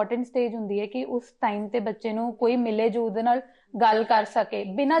ਬਹੁਤ ਇੰਪੋਰਟੈਂਟ ਸਟੇਜ ਹੁੰਦੀ ਹੈ ਕਿ ਉਸ ਟਾਈਮ ਤੇ ਬੱਚੇ ਨੂੰ ਕੋਈ ਮਿਲੇ ਜੋ ਉਹਦੇ ਨਾਲ ਗੱਲ ਕਰ ਸਕੇ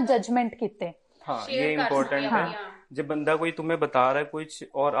ਬਿਨਾਂ ਜਜਮੈਂਟ ਕੀਤੇ। हाँ ये इम्पोर्टेंट है। जब बंदा कोई तुम्हें बता रहा है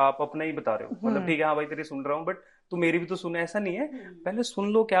कुछ और आप अपना ही बता रहे हो, मतलब ठीक है हाँ भाई तेरी सुन रहा हूँ बट तू मेरी भी तो सुने, ऐसा नहीं है। पहले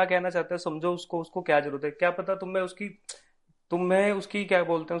सुन लो क्या कहना चाहता है, समझो उसको क्या जरूरत है, क्या पता तुम्हें उसकी क्या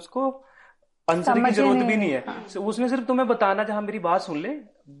बोलते हैं उसको आंसर की जरूरत भी नहीं है, उसने सिर्फ तुम्हें बताना जहां मेरी बात सुन ले,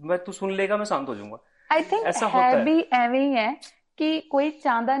 तू सुन लेगा मैं शांत हो जाऊंगा। आई थिंक है भी एवं ही है कि कोई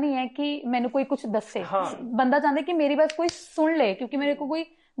चाहता नहीं है कि मैंने कोई कुछ दसे, बंदा चाहता है कि मेरी बात कोई सुन ले, क्योंकि मेरे को कोई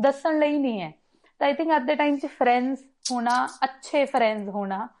दसन ਲਈ नहीं है। तो आई थिंक ਅੱਜ ਦੇ ਟਾਈਮ 'ਚ फ्रेंड्स होना, अच्छे फ्रेंड्स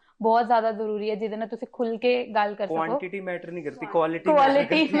होना बहुत ज्यादा जरूरी है, जिहदे नाल तुसीं खुल के गल कर सको। क्वांटिटी मैटर नहीं करती,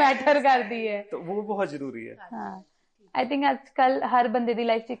 क्वालिटी मैटर करती है, तो वो बहुत जरूरी है। हाँ आई थिंक ਅੱਜ ਕੱਲ हर बंदे ਦੀ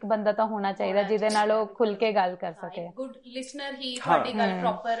ਲਾਈਫ 'ਚ ਇੱਕ ਬੰਦਾ ਤਾਂ ਹੋਣਾ ਚਾਹੀਦਾ ਜਿਹਦੇ ਨਾਲ ਉਹ ਖੁੱਲ ਕੇ ਗੱਲ ਕਰ ਸਕੇ। ਗੁੱਡ ਲਿਸਨਰ ਹੀ ਤੁਹਾਡੀ ਗੱਲ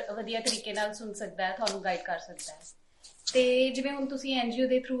ਪ੍ਰੋਪਰ ਵਧੀਆ ਤਰੀਕੇ ਨਾਲ ਸੁਣ ਸਕਦਾ ਹੈ, ਤੁਹਾਨੂੰ ਗਾਈਡ ਕਰ ਸਕਦਾ ਹੈ। ਤੇ ਜਿਵੇਂ ਹੁਣ ਤੁਸੀਂ ਐਨਜੀਓ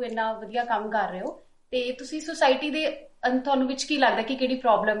ਦੇ ਥਰੂ ਇੰਨਾ ਵਧੀਆ ਕੰਮ ਕਰ ਰਹੇ ਹੋ, ਤੇ ਤੁਸੀਂ ਸੁਸਾਇਟੀ ਦੇ ਤੁਹਾਨੂੰ ਵਿੱਚ ਕੀ ਲੱਗਦਾ ਕਿ ਕਿਹੜੀ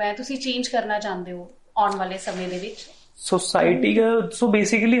ਪ੍ਰੋਬਲਮ ਹੈ ਤੁਸੀਂ ਚੇਂਜ ਕਰਨਾ ਚਾਹੁੰਦੇ ਹੋ ਆਉਣ वाले समय ਦੇ ਵਿੱਚ? सोसाइटी का सो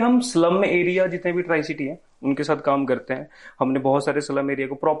बेसिकली हम स्लम एरिया जितने भी ट्राई सिटी है उनके साथ काम करते हैं। हमने बहुत सारे स्लम एरिया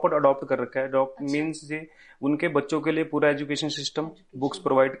को प्रॉपर अडॉप्ट कर रखा है। अडॉप्ट मीन्स जे उनके बच्चों के लिए पूरा एजुकेशन सिस्टम, बुक्स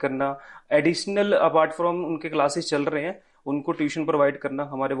प्रोवाइड करना, एडिशनल अपार्ट फ्रॉम उनके क्लासेस चल रहे हैं उनको ट्यूशन प्रोवाइड करना,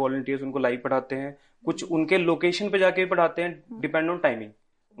 हमारे वॉलंटियर्स उनको लाइव पढ़ाते हैं, कुछ उनके लोकेशन पे जाके पढ़ाते हैं, डिपेंड ऑन टाइमिंग,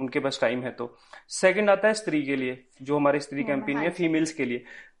 उनके पास टाइम है तो। सेकंड आता है स्त्री के लिए, जो हमारे स्त्री कैंपेन है फीमेल्स के लिए,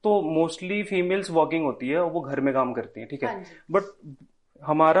 तो मोस्टली फीमेल्स वर्किंग होती है और वो घर में काम करती हैं, ठीक है। बट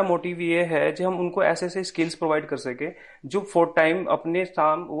हमारा मोटिव ये है जो हम उनको ऐसे ऐसे स्किल्स प्रोवाइड कर सके जो फॉर टाइम अपने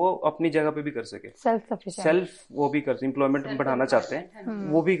काम वो अपनी जगह पे भी कर सके, सेल्फ वो भी कर, एम्प्लॉयमेंट बढ़ाना चाहते हैं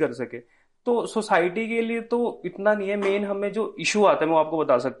वो भी कर सके। तो सोसाइटी के लिए तो इतना नहीं है। मेन हमें जो इशू आता है मैं आपको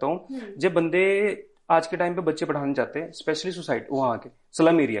बता सकता हूँ, जब बंदे आज के टाइम पे बच्चे पढ़ाने चाहते हैं, स्पेशली सोसाइटी वहां के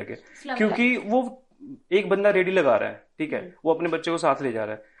स्लम एरिया के, क्योंकि वो एक बंदा रेडी लगा रहा है, ठीक है, वो अपने बच्चे को साथ ले जा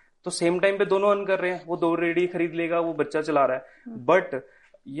रहा है, तो सेम टाइम पे दोनों अर्न कर रहे हैं, वो 2 रेडी खरीद लेगा, वो बच्चा चला रहा है। बट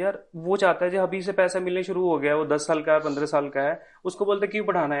यार वो चाहता है जो अभी से पैसा मिलने शुरू हो गया, वो 10 साल का है 15 साल का है, उसको बोलते क्यों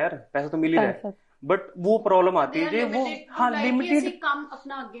पढ़ाना यार, पैसा तो मिल ही रहा है। बट वो प्रॉब्लम आती है जो वो हाँ लिमिटेड काम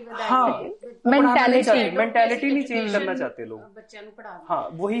अपना आगे मेंटालिटी नहीं चेंज करना चाहते लोग, बच्चों को पढ़ाना, हाँ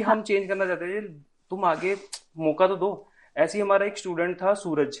वही हम चेंज करना चाहते हैं। तुम आगे मौका तो दो। ऐसे ही हमारा एक स्टूडेंट था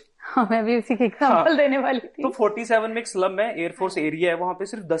सूरज, हाँ मैं भी उसी की एग्जांपल देने वाली थी। तो 47 में एक स्लम है, एयरफोर्स एरिया है, वहां पे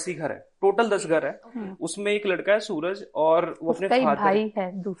सिर्फ 10 ही घर है, टोटल 10 घर है। उसमें एक लड़का है सूरज और वो अपने फादर, भाई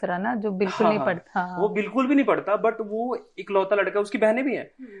है दूसरा ना जो बिल्कुल नहीं पढ़ता, वो बिल्कुल भी नहीं पढ़ता, बट वो इकलौता लड़का है, उसकी बहनें भी हैं,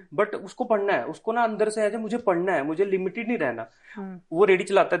 बट उसको पढ़ना है, उसको ना अंदर से है मुझे पढ़ना है, मुझे लिमिटेड नहीं रहना। वो रेडी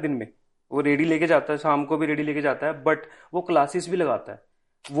चलाता है दिन में, वो रेडी लेके जाता है, शाम को भी रेडी लेके जाता है, बट वो क्लासेस भी लगाता है।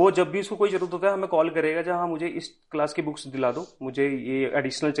 वो जब भी उसको कोई जरूरत होता है हमें कॉल करेगा, जहाँ मुझे इस क्लास की बुक्स दिला दो, मुझे ये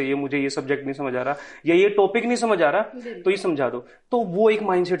एडिशनल चाहिए, मुझे ये सब्जेक्ट नहीं समझ आ रहा या ये टॉपिक नहीं समझ आ रहा तो ये समझा दो। तो वो एक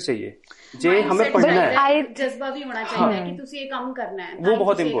माइंडसेट चाहिए जे हमें पढ़ना है, जज्बा भी होना चाहिए कि तुसी ये काम करना है, वो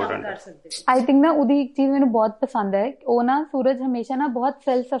बहुत इंपॉर्टेंट है। आई थिंक ना ਉਹਦੀ ਇੱਕ ਚੀਜ਼ ਮੈਨੂੰ ਬਹੁਤ ਪਸੰਦ ਹੈ, ਉਹ ਨਾ ਸੂਰਜ ਹਮੇਸ਼ਾ ਨਾ ਬਹੁਤ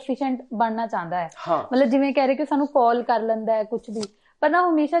ਸੈਲਫ ਸਫੀਸ਼ੀਐਂਟ ਬਣਨਾ ਚਾਹੁੰਦਾ ਹੈ। ਮਤਲਬ ਜਿਵੇਂ ਕਹਿ ਰਹੇ ਕਿ ਸਾਨੂੰ ਕਾਲ ਕਰ ਲੈਂਦਾ ਹੈ ਕੁਝ ਵੀ, पर ना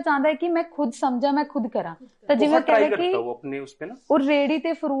हमेशा चाहता है कि मैं खुद समझा, मैं खुद करा। तो जिवें कह रहे कि अपने उस पे ना वो रेडी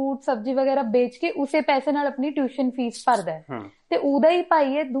ते फ्रूट सब्जी वगैरह बेच के उसे पैसे नाल अपनी ट्यूशन फीस भरदा है। ते उदा ही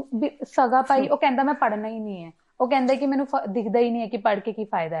भाई है सगा भाई, वो कहंदा मैं पढ़ना ही नहीं है, वो कहंदा कि मैनू दिखदा ही नहीं है कि पढ़ के की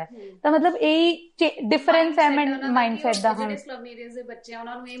फायदा है। तो मतलब यही डिफरेंस है माइंडसेट दा। ਜਿਹੜੇ ਸਲਮ ਏਰੀਆਜ਼ ਦੇ ਬੱਚੇ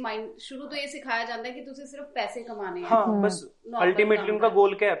ਉਹਨਾਂ ਨੂੰ ਇਹ ਮਾਈਂਡ ਸ਼ੁਰੂ ਤੋਂ ਇਹ ਸਿਖਾਇਆ ਜਾਂਦਾ है कि तुझे सिर्फ पैसे कमाने हैं। हाँ बस अल्टीमेटली उनका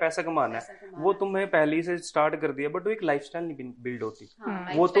गोल क्या है, पैसा कमाना है। वो तुम्हें पहले से स्टार्ट कर दिया, बट वो एक लाइफस्टाइल नहीं बिल्ड होती,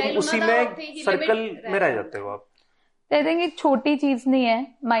 वो तुम उसी में सर्कल में रह जाते हो आप। आई थिंक एक छोटी चीज नहीं है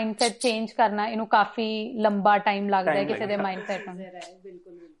माइंडसेट चेंज करना, इनू काफी लंबा टाइम लगता है किसी दे माइंडसेट ਨੂੰ।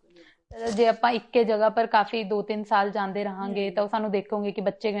 ਬਿਲਕੁਲ ਜੇ ਆਪਾਂ ਇੱਕੇ ਜਗ੍ਹਾ ਪਰ ਕਾਫੀ 2-3 ਸਾਲ ਜਾਂਦੇ ਰਹਾਂਗੇ ਤਾਂ ਉਹ ਸਾਨੂੰ ਦੇਖੋਗੇ ਕਿ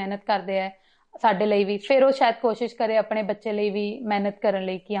ਬੱਚੇ ਮਿਹਨਤ ਕਰਦੇ ਆ ਸਾਡੇ ਲਈ ਵੀ, ਫਿਰ ਉਹ ਸ਼ਾਇਦ ਕੋਸ਼ਿਸ਼ ਕਰੇ ਆਪਣੇ ਬੱਚੇ ਲਈ ਵੀ ਮਿਹਨਤ ਕਰਨ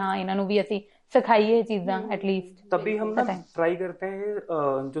ਲਈ ਕਿ हाँ ਇਹਨਾਂ ਨੂੰ भी ਅਸੀਂ सिखाइए ये चीजें एटलीस्ट। तभी हम ना ट्राई करते हैं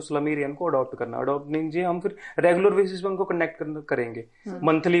जो स्लम एरिया को अडॉप्ट करना। अडॉप्ट मीन हम फिर रेगुलर बेसिस पे उनको कनेक्ट करेंगे,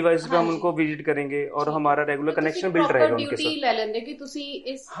 मंथली वाइज पे हम उनको विजिट करेंगे और हमारा रेगुलर कनेक्शन बिल्ड रहेगा उनके साथ। ले लेंगे कि तुसी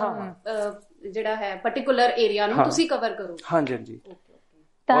इस जेड़ा है पर्टिकुलर एरिया नु तुसी कवर करो। हाँ जी, हाँ जी,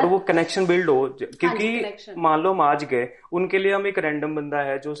 और वो कनेक्शन बिल्ड हो, क्योंकि मान लो हम आज गए, उनके लिए हम एक रैंडम बंदा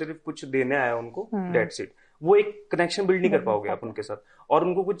है जो सिर्फ कुछ देने आया उनको, डेट्स इट, वो एक कनेक्शन बिल्ड नहीं कर पाओगे आप उनके साथ। और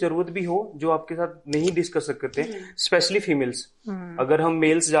उनको कुछ जरूरत भी हो जो आपके साथ नहीं डिस्कस सकते, स्पेशली फीमेल्स, अगर हम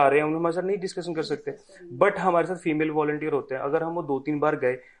मेल्स जा रहे हैं हम हमारे साथ नहीं डिस्कशन कर सकते, बट हमारे साथ फीमेल वॉलंटियर होते हैं, अगर हम वो 2-3 बार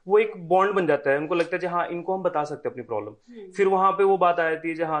गए वो एक बॉन्ड बन जाता है, उनको लगता है हाँ इनको हम बता सकते हैं अपनी प्रॉब्लम। फिर वहां पे वो बात आ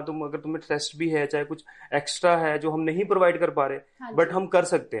जाती है हाँ तुम अगर तुम्हें टेस्ट भी है, चाहे कुछ एक्स्ट्रा है जो हम नहीं प्रोवाइड कर पा रहे बट हम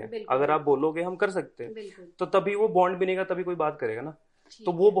कर सकते हैं, अगर आप बोलोगे हम कर सकते हैं, तो तभी वो बॉन्ड बनेगा, तभी कोई बात करेगा ना।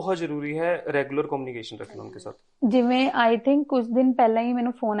 तो वो बहुत जरूरी है रेगुलर कम्युनिकेशन रखना उनके साथ। ਜਿਵੇਂ ਆਈ ਥਿੰਕ ਕੁਝ ਦਿਨ ਪਹਿਲਾਂ ਹੀ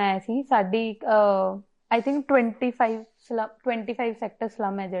ਮੈਨੂੰ ਫੋਨ ਆਇਆ ਸੀ, ਸਾਡੀ ਆਈ ਥਿੰਕ 25 ਸੈਕਟਰ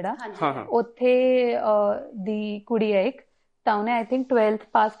ਸਲਮ ਹੈ ਜਿਹੜਾ, ਉੱਥੇ ਦੀ ਕੁੜੀ ਹੈ ਇੱਕ, ਤਾਂ ਉਹਨੇ ਆਈ ਥਿੰਕ 12th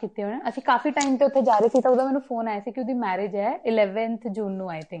ਪਾਸ ਕੀਤੇ ਹੋਣੇ। ਅਸੀਂ ਕਾਫੀ ਟਾਈਮ ਤੇ ਉੱਥੇ ਜਾ ਰਹੇ ਸੀ ਤਾਂ ਉਹਦਾ ਮੈਨੂੰ ਫੋਨ ਆਇਆ ਸੀ ਕਿ ਉਹਦੀ ਮੈਰਿਜ ਹੈ 11th ਜੂਨ ਨੂੰ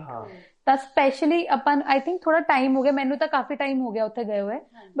ਆਈ ਥਿੰਕ। ਤਾਂ ਸਪੈਸ਼ਲੀ ਆਪਾਂ ਆਈ ਥਿੰਕ ਥੋੜਾ ਟਾਈਮ ਹੋ ਗਿਆ, ਮੈਨੂੰ ਤਾਂ ਕਾਫੀ ਟਾਈਮ ਹੋ ਗਿਆ ਉੱਥੇ ਗਏ ਹੋਏ,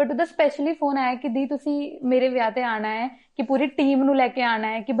 ਬਟ ਉਹਦਾ ਸਪੈਸ਼ਲੀ ਫੋਨ ਆਇਆ ਕਿ ਦੀ ਤੁਸੀਂ ਮੇਰੇ ਵਿਆਹ ਤੇ ਆਣਾ ਹੈ, कि पूरी टीम नु लेके आना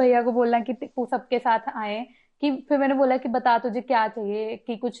है, कि भैया को बोलना कि सबके साथ आए। कि फिर मैंने बोला कि बता तुझे क्या चाहिए,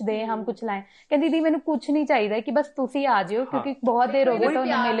 कि कुछ दे हम कुछ लाएं। कहती दीदी मैंने कुछ नहीं चाहिए कि बस तुसी आ जाओ, क्योंकि बहुत देर हो गई तो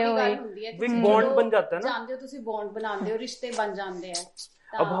उन्हें मिले हुए। बॉन्ड बन जाता है ना, जानते हो तुसी बॉन्ड बनाते हो, रिश्ते बन जाते हैं।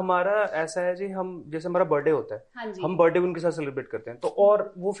 अब हमारा ऐसा है जी, हम जैसे हमारा बर्थडे होता है, हम बर्थडे उनके साथ सेलिब्रेट करते हैं, तो और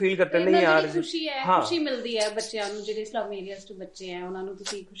वो फील करते हैं नहीं यार खुशी है, खुशी मिलती है बच्चों ਨੂੰ ਜਿਹੜੇ ਸਲਮ ਏਰੀਆਸ ਤੋਂ ਬੱਚੇ ਆ ਉਹਨਾਂ ਨੂੰ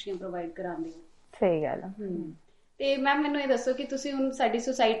ਤੁਸੀਂ ਖੁਸ਼ੀਆਂ ਪ੍ਰੋਵਾਈਡ ਕਰਾਉਂਦੇ ਹੋ। ਸਹੀ ਗੱਲ ਹੈ। ਤੇ ਮੈਮ ਮੈਨੂੰ ਇਹ ਦੱਸੋ ਕਿ ਤੁਸੀਂ ਹੁਣ ਸਾਡੀ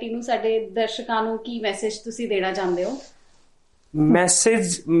ਸੁਸਾਇਟੀ ਨੂੰ, ਸਾਡੇ ਦਰਸ਼ਕਾਂ ਨੂੰ ਕੀ ਮੈਸੇਜ ਤੁਸੀਂ ਦੇਣਾ ਚਾਹੁੰਦੇ ਹੋ?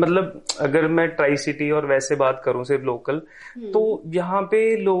 मैसेज मतलब अगर मैं ट्राई सिटी और वैसे बात करूं सिर्फ लोकल, तो यहाँ पे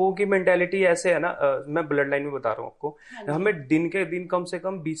लोगों की मेंटालिटी ऐसे है ना, मैं ब्लड लाइन में बता रहा हूँ आपको, हमें दिन के दिन कम से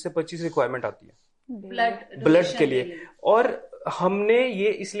कम 20 से 25 रिक्वायरमेंट आती है ब्लड के लिए। और हमने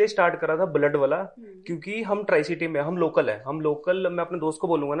ये इसलिए स्टार्ट करा था ब्लड वाला, क्योंकि हम ट्राई सिटी में, हम लोकल है, हम लोकल, मैं अपने दोस्त को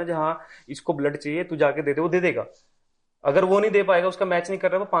बोलूंगा ना जहाँ इसको ब्लड चाहिए तू जाके दे दे, वो दे देगा। अगर वो नहीं दे पाएगा, उसका मैच नहीं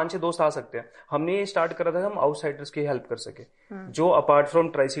कर रहा, वो 5-6 दोस्त आ सकते हैं। हमने ये स्टार्ट करा था हम आउटसाइडर्स की हेल्प कर सके, जो अपार्ट फ्रॉम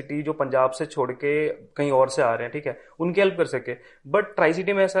ट्राई सिटी, जो पंजाब से छोड़ के कहीं और से आ रहे हैं, ठीक है, उनकी हेल्प कर सके। बट ट्राई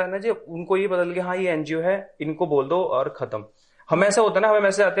सिटी में ऐसा है ना जी, उनको ये बदल गया, हाँ ये एनजीओ है, इनको बोल दो और खत्म। हमें ऐसा होता है ना, हमें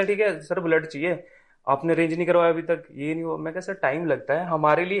मैसेज आते हैं, ठीक है सर ब्लड चाहिए, आपने अरेंज नहीं करवाया अभी तक, ये नहीं हुआ। मैं कहा सर टाइम लगता है,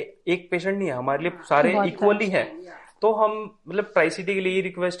 हमारे लिए एक पेशेंट नहीं है, हमारे लिए सारे इक्वली है। तो हम मतलब ट्राई सिटी के लिए ये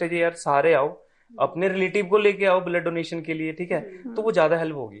रिक्वेस्ट है जी, यार सारे आओ, अपने रिलेटिव को लेके आओ ब्लड डोनेशन के लिए, ठीक है, तो वो ज्यादा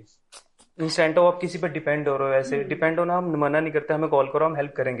हेल्प होगी। इंस्टेंट ऑफ आप किसी पर डिपेंड हो रहे हो, ऐसे डिपेंड होना हम मना नहीं करते, हमें कॉल करो, हम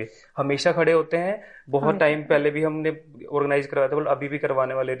हेल्प करेंगे, हमेशा खड़े होते हैं। बहुत टाइम पहले भी हमने ऑर्गेनाइज करवाया था, अभी भी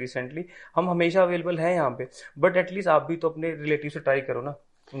करवाने वाले रिसेंटली, हम हमेशा अवेलेबल हैं यहाँ पे। बट एटलीस्ट आप भी तो अपने रिलेटिव से ट्राई करो ना,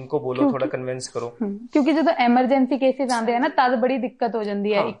 उनको बोलो, थोड़ा कन्विंस करो, क्योंकि जो एमरजेंसी केसेस आते हैं ना, तद बड़ी दिक्कत हो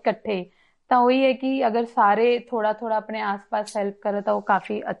जाती है इकट्ठे। तो वही है कि अगर सारे थोड़ा थोड़ा अपने आसपास हेल्प करो तो वो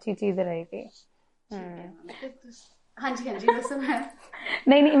काफी अच्छी चीज रहेगी। ਹਾਂਜੀ ਹਾਂਜੀ ਦੱਸੋ ਮੈਮ।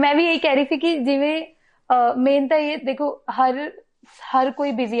 नहीं मैं भी यही कह रही थी कि जिवें मेन तो ये देखो, हर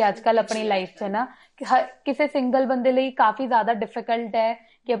कोई बिजी आजकल अपनी लाइफ च है ना, किसी सिंगल बंदे लिए काफी ज्यादा डिफिकल्ट है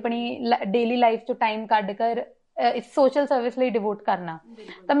कि अपनी डेली लाइफ चो टाइम कढ कर सोशल सर्विस लिए डिवोट करना।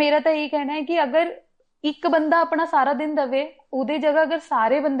 तो मेरा तो यही कहना है कि अगर एक बंदा अपना सारा दिन दवे, ਉਹਦੀ जगह अगर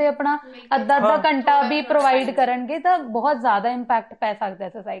सारे बंदे अपना ਅੱਧਾ ਘੰਟਾ भी प्रोवाइड करनगे तो बहुत ज्यादा इंपैक्ट पै सकता है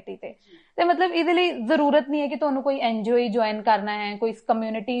सोसाइटी ते। ਤੇ मतलब ਇਹਦੇ ਲਈ ਜ਼ਰੂਰਤ ਨਹੀਂ ਹੈ ਕਿ ਤੁਹਾਨੂੰ ਕੋਈ ਐਨਜੀਓ ਹੀ ਜੁਆਇਨ ਕਰਨਾ ਹੈ, ਕੋਈ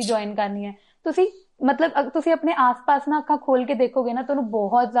ਕਮਿਊਨਿਟੀ ਜੁਆਇਨ ਕਰਨੀ ਹੈ। ਤੁਸੀਂ मतलब ਤੁਸੀਂ ਆਪਣੇ ਆਸ-ਪਾਸ ਨਾ ਅੱਖਾਂ ਖੋਲ ਕੇ ਦੇਖੋਗੇ ਨਾ, ਤੁਹਾਨੂੰ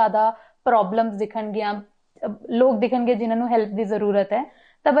ਬਹੁਤ ਜ਼ਿਆਦਾ ਪ੍ਰੋਬਲਮਸ ਦਿਖਣਗੀਆਂ, ਲੋਕ ਦਿਖਣਗੇ ਜਿਨ੍ਹਾਂ ਨੂੰ ਹੈਲਪ ਦੀ ਜ਼ਰੂਰਤ ਹੈ।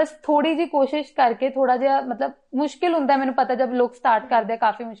 ਤਾਂ ਬਸ ਥੋੜੀ ਜੀ ਕੋਸ਼ਿਸ਼ ਕਰਕੇ, ਥੋੜਾ ਜਿਹਾ मतलब ਮੁਸ਼ਕਿਲ ਹੁੰਦਾ, ਮੈਨੂੰ ਪਤਾ ਜਦ ਲੋਕ ਸਟਾਰਟ ਕਰਦੇ ਆ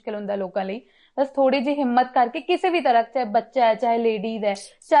ਕਾਫੀ ਮੁਸ਼ਕਿਲ ਹੁੰਦਾ ਲੋਕਾਂ ਲਈ, बस थोड़ी जी हिम्मत करके किसी भी तरह, चाहे बच्चा है, चाहे लेडीज है,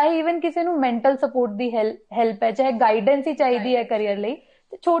 चाहे इवन किसी ਨੂੰ ਮੈਂਟਲ ਸਪੋਰਟ ਦੀ ਹੈਲਪ ਹੈ, ਚਾहे ਗਾਈਡੈਂਸ ਹੀ ਚਾਹੀਦੀ ਹੈ ਕੈਰੀਅਰ ਲਈ,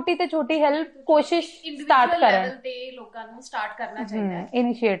 ਛੋਟੀ ਤੇ ਛੋਟੀ ਹੈਲਪ ਕੋਸ਼ਿਸ਼ ਸਟਾਰਟ ਕਰਨ ਤੇ ਲੋਕਾਂ ਨੂੰ ਸਟਾਰਟ ਕਰਨਾ ਚਾਹੀਦਾ ਹੈ,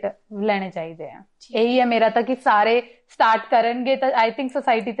 ਇਨੀਸ਼ੀਏਟਿਵ ਲੈਣੇ ਚਾਹੀਦੇ ਆ। ਇਹੀ ਹੈ ਮੇਰਾ ਤਾਂ ਕਿ ਸਾਰੇ ਸਟਾਰਟ ਕਰਨਗੇ ਤਾਂ ਆਈ ਥਿੰਕ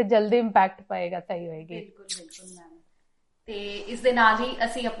ਸੋਸਾਇਟੀ ਤੇ ਜਲਦੀ ਇੰਪੈਕਟ ਪਏਗਾ, ਸਹੀ ਹੋਏਗੀ। ਬਿਲਕੁਲ ਬਿਲਕੁਲ ਮੈਮ। ਤੇ ਇਸ ਦੇ ਨਾਲ ਹੀ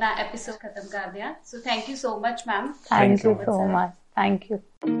ਅਸੀਂ ਆਪਣਾ ਐਪੀਸੋਡ ਖਤਮ ਕਰਦੇ ਹਾਂ। So thank you so much ma'am. Thank you so much, thank you.